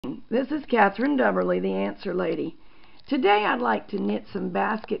This is Catherine Dubberly, the Answer Lady. Today I'd like to knit some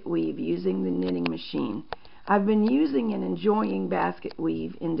basket weave using the knitting machine. I've been using and enjoying basket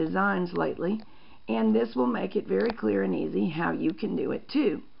weave in designs lately, and this will make it very clear and easy how you can do it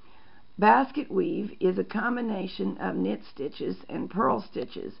too. Basket weave is a combination of knit stitches and purl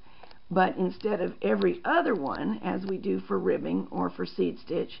stitches, but instead of every other one, as we do for ribbing or for seed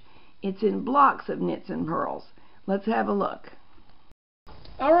stitch, it's in blocks of knits and purls. Let's have a look.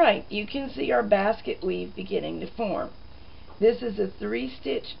 Alright, you can see our basket weave beginning to form. This is a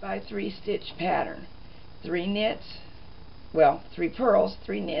 3-stitch by 3-stitch pattern. 3 knits, well, 3 purls,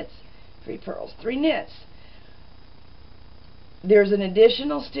 3 knits, 3 purls, 3 knits. There's an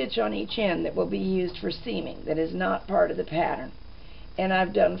additional stitch on each end that will be used for seaming that is not part of the pattern. And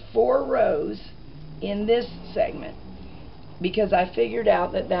I've done 4 rows in this segment because I figured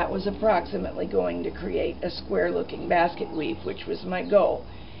out that that was approximately going to create a square looking basket weave, which was my goal.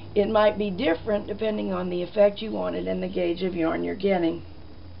 It might be different depending on the effect you wanted and the gauge of yarn you're getting,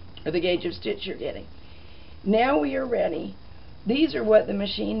 or the gauge of stitch you're getting. Now we are ready. These are what the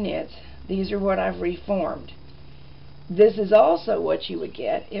machine knits. These are what I've reformed. This is also what you would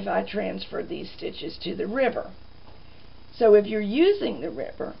get if I transferred these stitches to the river. So if you're using the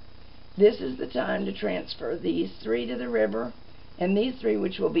river, this is the time to transfer these 3 to the river, and these 3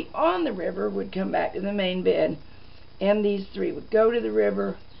 which will be on the river would come back to the main bed, and these 3 would go to the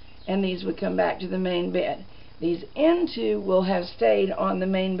river, and these would come back to the main bed. These end 2 will have stayed on the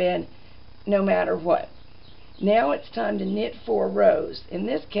main bed no matter what. Now it's time to knit 4 rows. In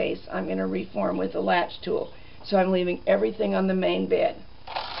this case, I'm going to reform with the latch tool, so I'm leaving everything on the main bed.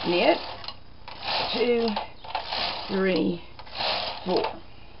 Knit, 2, 3, 4.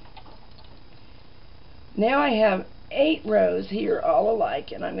 Now I have 8 rows here all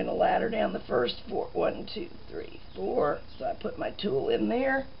alike, and I'm going to ladder down the first 4. 1, 2, 3, 4. So I put my tool in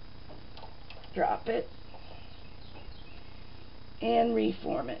there, drop it, and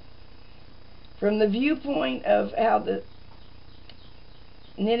reform it. From the viewpoint of how the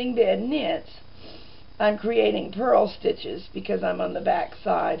knitting bed knits, I'm creating purl stitches because I'm on the back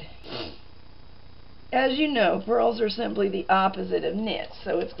side. As you know, purls are simply the opposite of knits,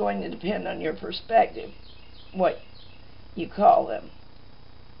 so it's going to depend on your perspective what you call them.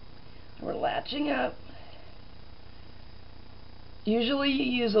 We're latching up. Usually you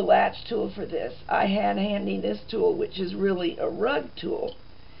use a latch tool for this. I had handy this tool, which is really a rug tool,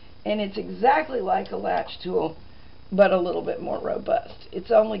 and it's exactly like a latch tool, but a little bit more robust.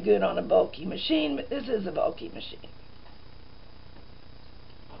 It's only good on a bulky machine, but this is a bulky machine.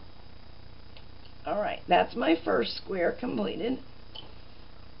 Alright, that's my first square completed.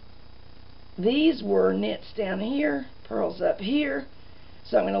 These were knits down here, purls up here,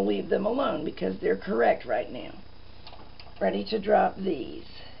 so I'm going to leave them alone because they're correct right now. Ready to drop these.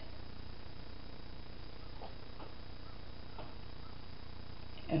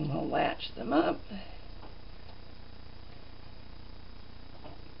 And we'll latch them up.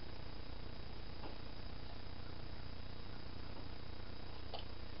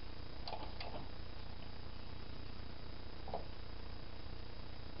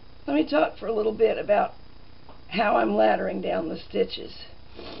 Let me talk for a little bit about how I'm laddering down the stitches.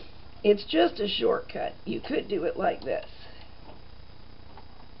 It's just a shortcut. You could do it like this.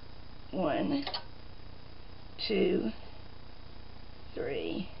 1, 2,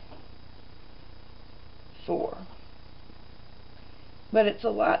 3, 4. But it's a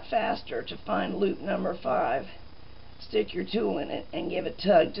lot faster to find loop number 5, stick your tool in it, and give a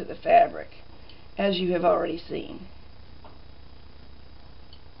tug to the fabric, as you have already seen.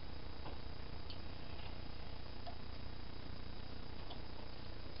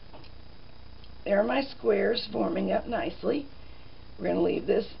 There are my squares forming up nicely. We're going to leave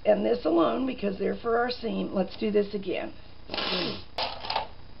this and this alone because they're for our seam. Let's do this again.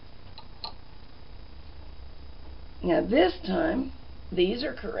 Now this time, these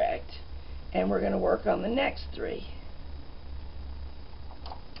are correct, and we're going to work on the next 3.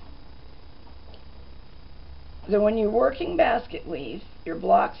 So when you're working basket weave, your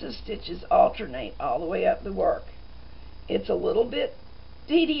blocks of stitches alternate all the way up the work. It's a little bit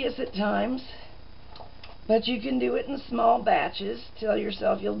tedious at times, but you can do it in small batches. Tell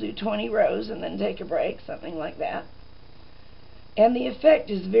yourself you'll do 20 rows and then take a break, something like that. And the effect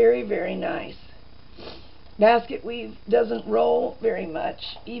is very, very nice. Basket weave doesn't roll very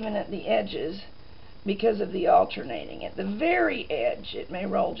much, even at the edges, because of the alternating. At the very edge, it may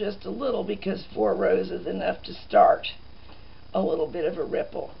roll just a little because 4 rows is enough to start a little bit of a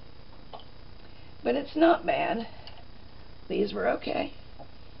ripple. But it's not bad. These were okay.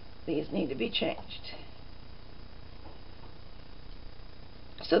 These need to be changed.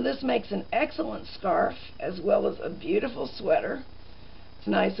 So this makes an excellent scarf as well as a beautiful sweater. It's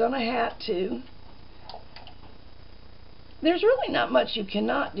nice on a hat too. There's really not much you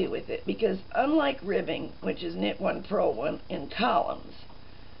cannot do with it because unlike ribbing, which is knit one, purl one in columns,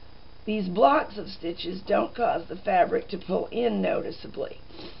 these blocks of stitches don't cause the fabric to pull in noticeably.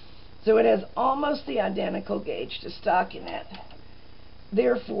 So it has almost the identical gauge to stockinette.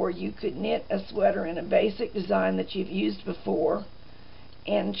 Therefore, you could knit a sweater in a basic design that you've used before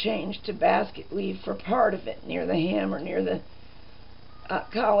and change to basket weave for part of it near the hem or near the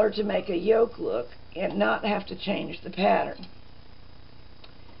collar to make a yoke look and not have to change the pattern.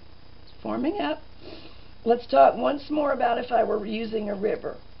 It's forming up. Let's talk once more about if I were using a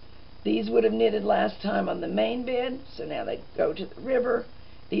ribber. These would have knitted last time on the main bed, so now they go to the ribber.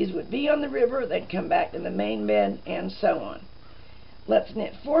 These would be on the ribber, they'd come back to the main bed, and so on. Let's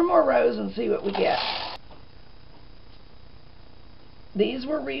knit 4 more rows and see what we get. These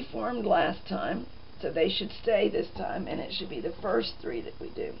were reformed last time, so they should stay this time, and it should be the first 3 that we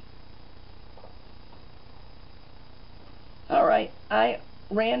do. Alright, I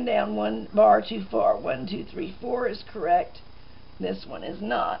ran down 1 bar too far. 1, 2, 3, 4 is correct. This one is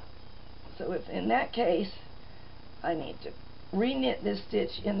not. So if in that case, I need to re-knit this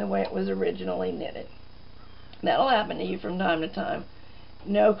stitch in the way it was originally knitted. That'll happen to you from time to time.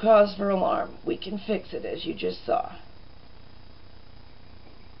 No cause for alarm. We can fix it as you just saw.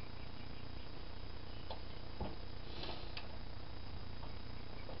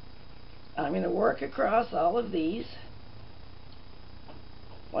 I'm going to work across all of these.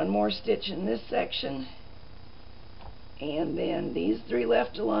 1 more stitch in this section, and then these 3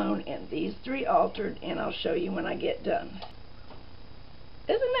 left alone and these 3 altered, and I'll show you when I get done.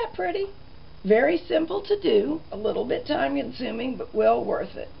 Isn't that pretty? Very simple to do, a little bit time consuming, but well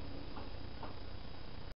worth it.